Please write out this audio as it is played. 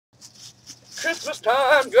Christmas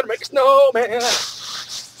time, gonna make a snowman.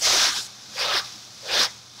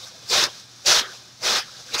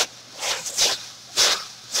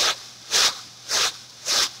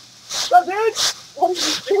 What are you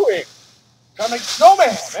doing? Trying to make a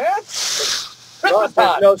snowman, man. Christmas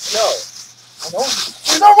time. No snow. I know.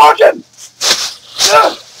 He's not working.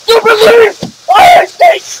 Stupid leaf. I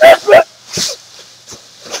hate Christmas.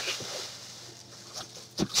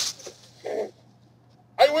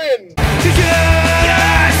 I win.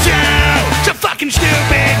 You're so fucking stupid.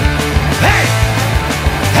 Hey,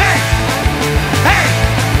 hey, hey,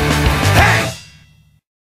 hey.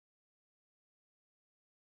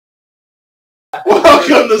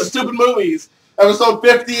 Welcome to Stoopid Movies, episode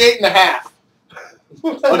 58.5.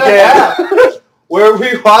 Okay, where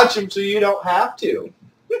we watch them so you don't have to.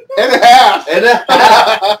 And a half. And a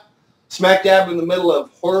half. Smack dab in the middle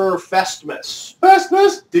of Horror Festmas.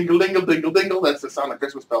 Festmas. Dingle, dingle, dingle, dingle. That's the sound of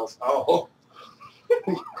Christmas bells. Oh.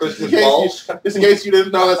 Christmas Just balls. Just in case you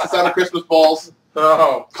didn't know, that's the sound of Christmas balls.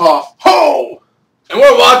 Oh. Cough. Ho! And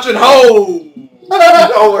we're watching Ho!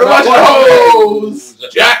 No, we're watching Hoes!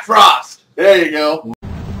 Jack Frost. There you go.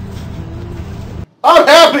 I'm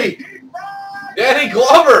happy! Danny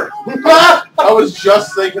Glover. I was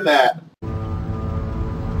just thinking that.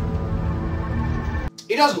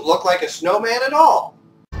 He doesn't look like a snowman at all.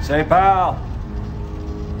 Say, pal,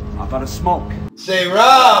 how about a smoke? Say,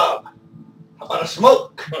 Rob, how about a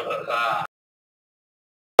smoke?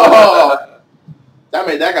 Oh, that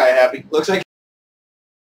made that guy happy. Looks like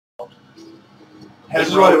this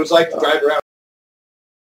is what it was like to drive around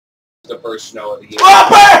the first snow of the year. Oh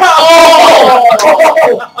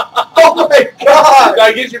my God! Did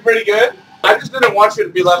I get you pretty good? I just didn't want you to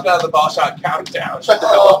be left out of the ball shot countdown. Shut the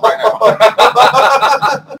hell up right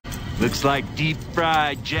now. Looks like deep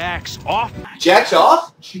fried Jack's off. Jack's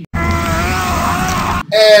off?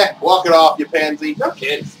 Walk it off, you pansy. No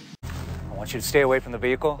kidding. I want you to stay away from the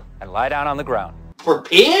vehicle and lie down on the ground. For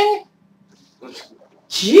peeing?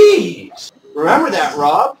 Jeez. Remember that,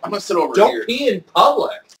 Rob. I'm gonna sit over Don't here. pee in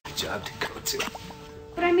public. Good job to go to.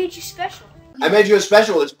 But I made you special. I made you a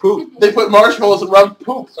special. It's poop. They put marshmallows and rubbed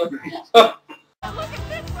poop. Look at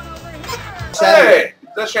this one over here. Hey,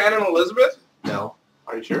 is that Shannon Elizabeth? No.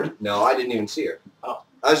 Are you sure? No, I didn't even see her. Oh.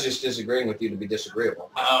 I was just disagreeing with you to be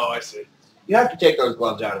disagreeable. Oh, I see. You have to take those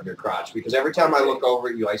gloves out of your crotch because every time I look over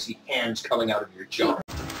at you, I see hands coming out of your junk.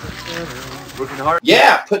 Working hard.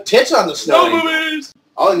 Yeah, put tits on the snow. No movies.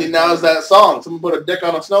 All I need now is that song. Someone put a dick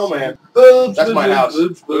on a snowman. Boobs, That's my house.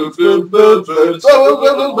 boobs, boobs, boobs, boobs,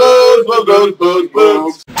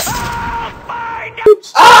 boobs.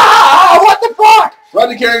 Ah! What the fuck?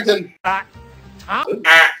 Rodney Carrington.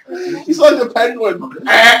 He's like a penguin.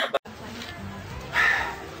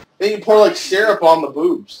 Then you pour like syrup on the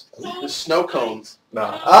boobs. The snow cones.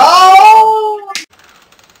 No. Oh!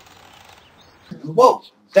 Whoa,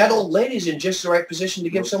 that old lady's in just the right position to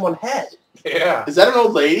give someone head. Yeah. Is that an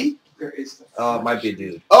old lady? It might be a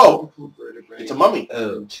dude. Oh, it's a mummy.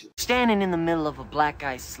 Oh. Standing in the middle of a black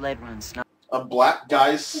guy's sled run snow. A black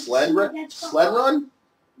guy's sled run? Sled run?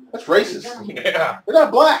 That's racist. Yeah. They're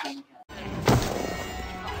not black.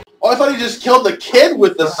 Oh, I thought he just killed the kid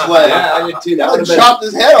with the sled. Yeah, I did too. That I would have been, chopped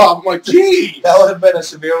his head off. I'm like, gee. that would have been a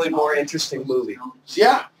severely more interesting movie.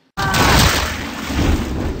 Yeah.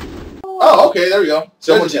 Oh, okay, there we go.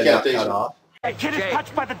 Someone's There's head a got cut decapitation. off. That kid is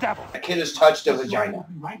touched by the devil. That kid has touched a vagina.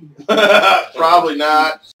 Probably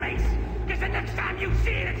not. Because the next time you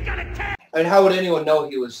see it, it's gonna tear. And how would anyone know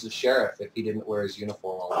he was the sheriff if he didn't wear his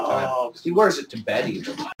uniform all the time? Oh. He wears it to bed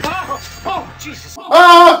even. Oh, Jesus.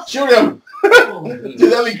 Ah! Shoot him!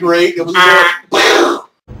 Dude, that'd be great. It was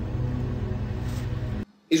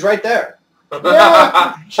He's right there.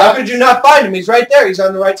 yeah. How could you not find him? He's right there. He's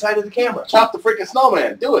on the right side of the camera. Chop the freaking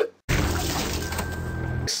snowman. Do it.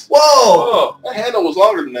 Whoa! Oh. That handle was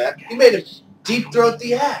longer than that. He made him deep throat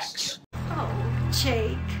the axe. Oh,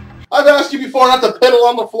 Jake. I've asked you before not to piddle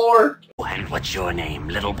on the floor. And what's your name,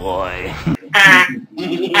 little boy? I'm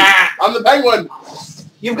the penguin.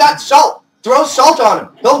 You've got salt. Throw salt on him.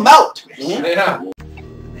 He'll melt. Yeah.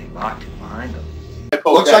 They locked it behind them.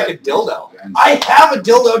 Looks like a dildo. I have a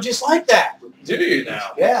dildo just like that. Do you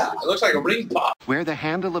now? Yeah. It looks like a ring pop. where the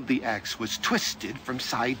handle of the axe was twisted from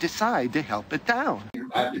side to side to help it down.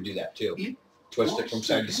 I have to do that too. Twist it from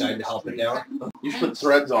side to side to help it down. You should put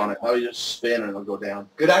threads on it. Now you just spin and it'll go down.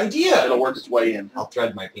 Good idea. It'll work its way in. I'll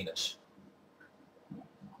thread my penis.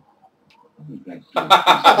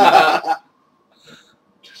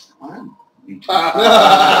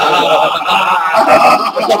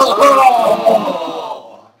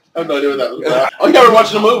 That have no idea what that was about. Oh yeah, we're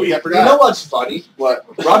watching a movie. I forgot. You know what's funny? What?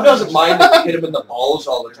 Rob doesn't mind that we hit him in the balls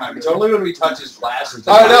all the time. It's only when we touch his glasses.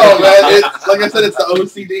 I know, man. It's, like I said, it's the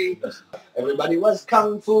OCD. Everybody was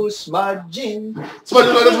kung fu smudging.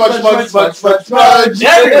 Smudge.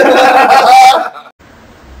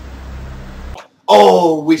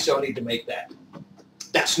 Oh, we so need to make that.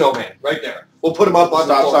 That snowman right there. We'll put him up on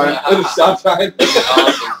Stop the stop sign.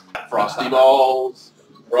 Frosty balls.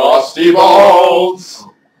 Frosty balls.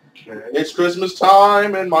 It's Christmas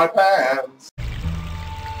time in my pants.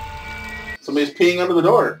 Somebody's peeing under the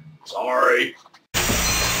door. Sorry.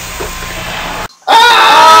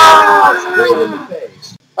 Ah! Straight in the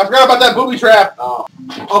face. I forgot about that booby trap. Oh,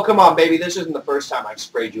 come on, baby. This isn't the first time I've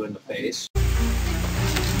sprayed you in the face.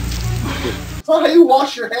 That's not how you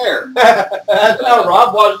wash your hair. That's how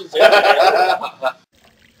Rob washes his hair. I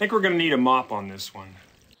think we're gonna need a mop on this one.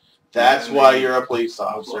 That's why you're a police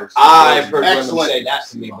officer. I've heard women Excellent. say that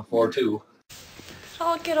to me before, too.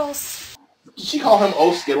 I'll get all... Did she call him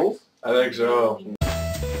O Skittles? I think so.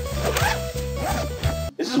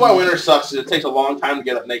 This is why winter sucks. Is it takes a long time to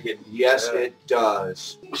get up naked. Yes, it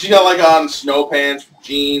does. She got like on snow pants,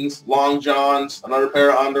 jeans, long johns, another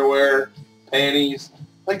pair of underwear, panties.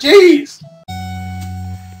 Like, jeez!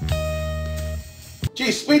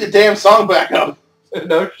 Geez, speed the damn song back up.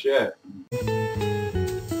 No shit.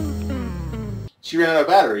 She ran out of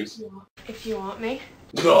batteries. If you want me,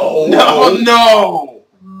 No. No!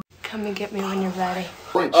 come and get me when you're ready.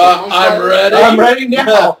 I'm ready. I'm ready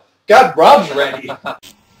now. God, Rob's ready.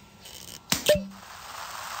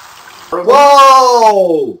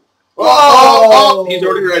 Whoa! Oh, he's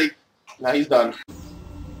already ready. Now he's done.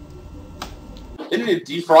 They need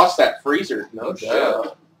to defrost that freezer. No shit.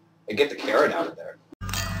 And get the carrot out of there.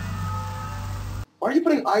 Why are you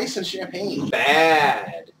putting ice in champagne?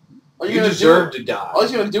 Bad. All You you're gonna deserve do, to die. all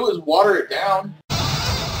he's gonna do is water it down.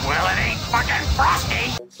 Well, it ain't fucking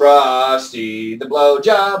Frosty. Frosty, the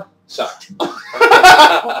blowjob sucked.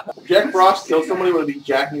 If Jack Frost killed somebody, would it be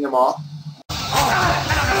jacking them off?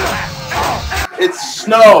 It's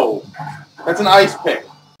snow. That's an ice pick.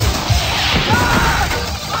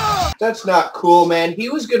 That's not cool, man. He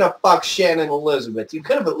was gonna fuck Shannon Elizabeth. You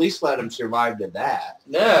could have at least let him survive to that.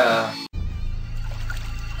 Yeah.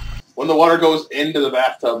 When the water goes into the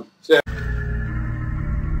bathtub.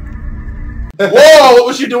 Whoa! What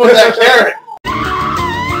was she doing with that carrot?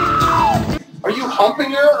 Are you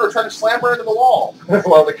humping her or trying to slam her into the wall?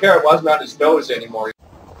 Well, the carrot wasn't on his nose anymore.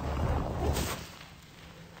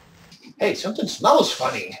 Hey, something smells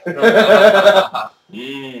funny.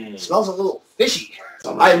 It smells a little fishy.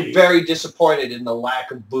 I'm very disappointed in the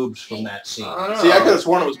lack of boobs from that scene. See, I could have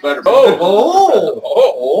sworn it was better. That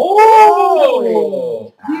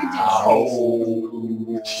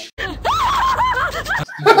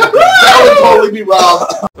would totally be Rob.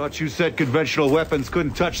 Thought you said conventional weapons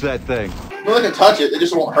couldn't touch that thing. No, they can touch it, they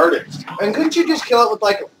just won't hurt it. And couldn't you just kill it with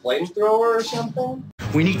like a flamethrower or something?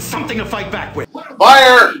 We need something to fight back with.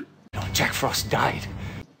 Fire! No, Jack Frost died.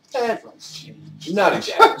 Not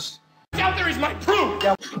exactly. Out there is my proof.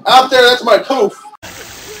 Out there, that's my poof.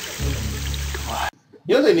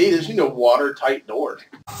 You know what they need is, a watertight door.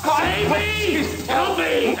 Save me! Help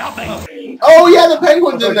me! Help me! Oh yeah, the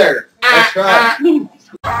penguin's in there. That's right.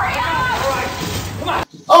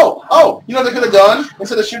 Oh, you know what they could have done?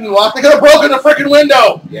 Instead of shooting the lock, they could have broken the freaking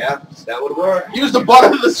window. Yeah, that would work. Use the butt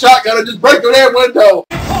of the shotgun and just break the damn window.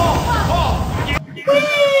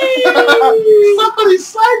 Somebody's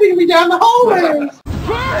sliding me down the hallway.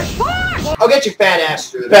 I'll get your fat ass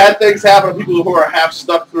through that. Bad things happen to people who are half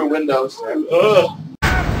stuck through windows.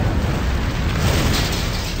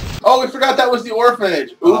 Oh, we forgot that was the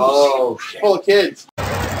orphanage. Oops. Oh, shit. Full of kids.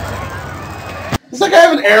 Does that guy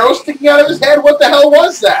have an arrow sticking out of his head? What the hell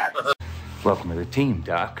was that? Welcome to the team,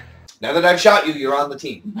 Doc. Now that I've shot you, you're on the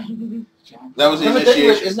team. That was the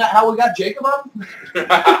initiation. Isn't that how we got Jacob on?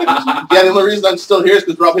 Yeah, the only reason I'm still here is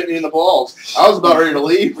because Rob hit me in the balls. I was about ready to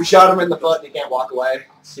leave. We shot him in the foot and he can't walk away.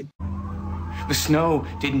 The snow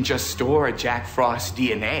didn't just store Jack Frost's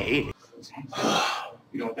DNA.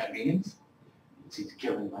 You know what that means? It's he's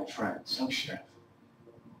killing my friends. No, Sheriff.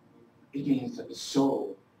 It means that the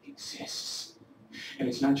soul exists. And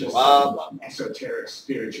it's not just some esoteric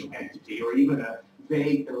spiritual entity or even a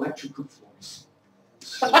vague electrical force.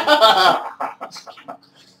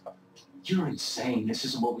 You're insane. This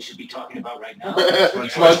isn't what we should be talking about right now.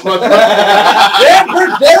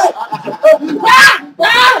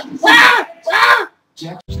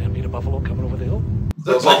 Stampede of buffalo coming over the hill.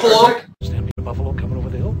 The buffalo? Stampede of buffalo coming over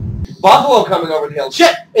the hill. Buffalo coming over the hill.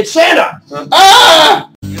 Shit! It's Santa!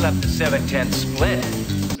 You left the 7-10 split.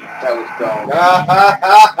 That was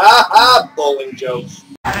dumb. Bowling jokes.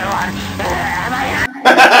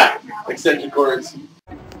 Extension cords.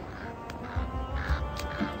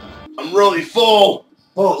 I'm really full.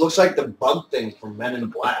 Oh, it looks like the bug thing from Men in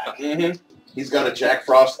Black. Mm-hmm. He's got a Jack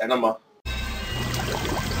Frost enema.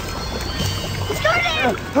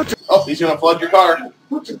 Oh, he's gonna flood your car.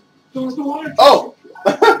 Oh!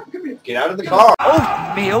 Get out of the car.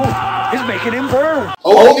 Oatmeal is making him burn.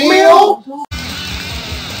 Oatmeal?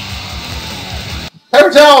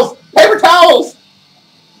 Paper towels! Paper towels!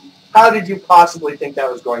 How did you possibly think that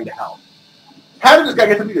was going to help? How did this guy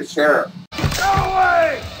get to be the sheriff? Go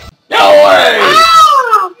away! No way!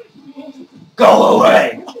 Ah! Go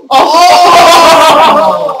away! Oh!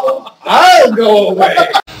 I'll go away!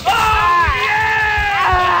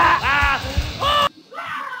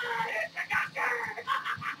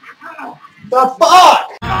 The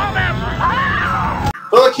fuck?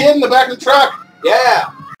 Throw a kid in the back of the truck. Yeah.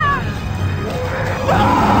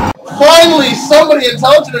 Finally, somebody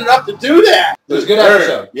intelligent enough to do that. It was a good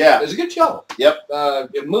episode. Yeah. It was a good show. Yep.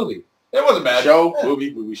 Good movie. It wasn't bad. Show, yeah.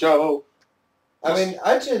 movie show. I mean,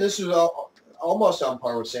 I'd say this was almost on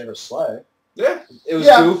par with Santa's Sleigh. Yeah. It was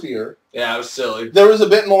goofier. Yeah, it was silly. There was a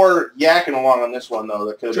bit more yakking along on this one, though,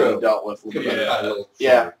 that could have been dealt with.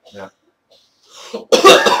 Yeah.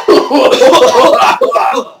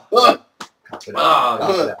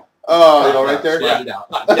 Oh, you know, right there? Yeah.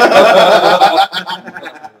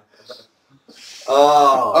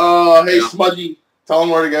 Oh, hey, Smudgy. Tell them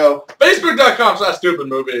where to go. Facebook.com/Stoopid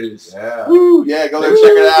Movies. Yeah. Woo, yeah, go there and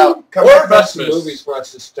check it out. Come back with some movies for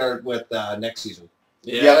us to start with next season.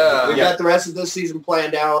 Yeah. We got the rest of this season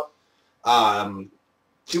planned out.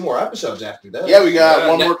 2 more episodes after that. Yeah, we got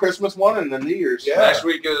one more Christmas one and then New Year's. Yeah. Next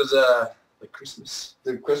week is the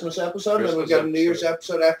Christmas episode, and then we've got a New Year's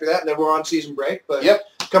episode after that, and then we're on season break. But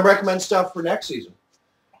come recommend stuff for next season.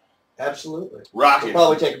 Absolutely. Rocking. It'll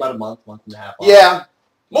probably take about a month and a half. Yeah.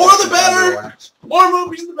 More the better. More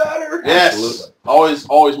movies the better. Yes. Absolutely.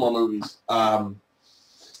 Always more movies.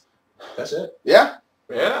 That's it. Yeah.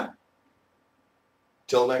 Yeah.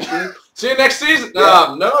 Till next week. See you next season.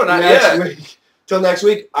 Yeah. No, not next yet. week. Till next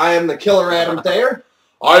week. I am the Killer Adam Thayer.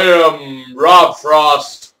 I am Rob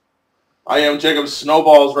Frost. I am Jacob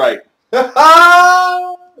Snowballs Right.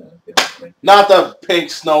 Not the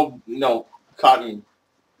pink cotton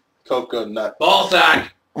coconut. Ball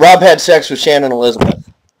sack. Rob had sex with Shannon Elizabeth.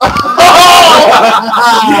 Why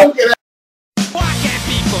can't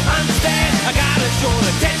people understand? I got a short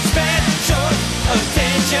attention span. Short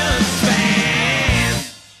attention span.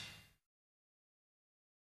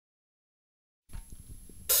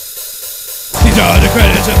 These are the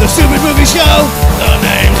credits of the Stoopid Movie Show. The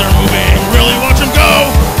names are moving. Really watch them go.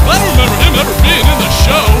 I don't remember him ever being in the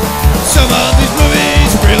show. Some of these movies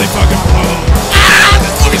really fucking blow. Ah!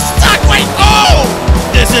 This movie sucks! Wait! Oh!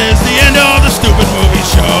 This is the end of the Stoopid Movie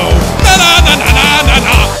Show. Na na na na na na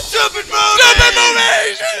na. Stoopid Movie! Stoopid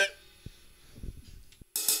Movies!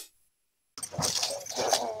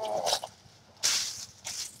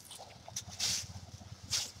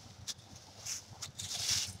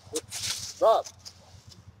 Rob,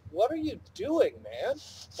 what are you doing, man?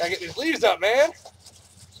 Gotta get these leaves up, man.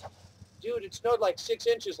 Dude, it snowed like 6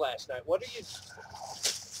 inches last night. What are you...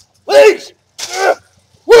 Please!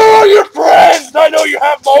 Where are your friends? I know you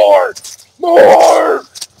have more! More!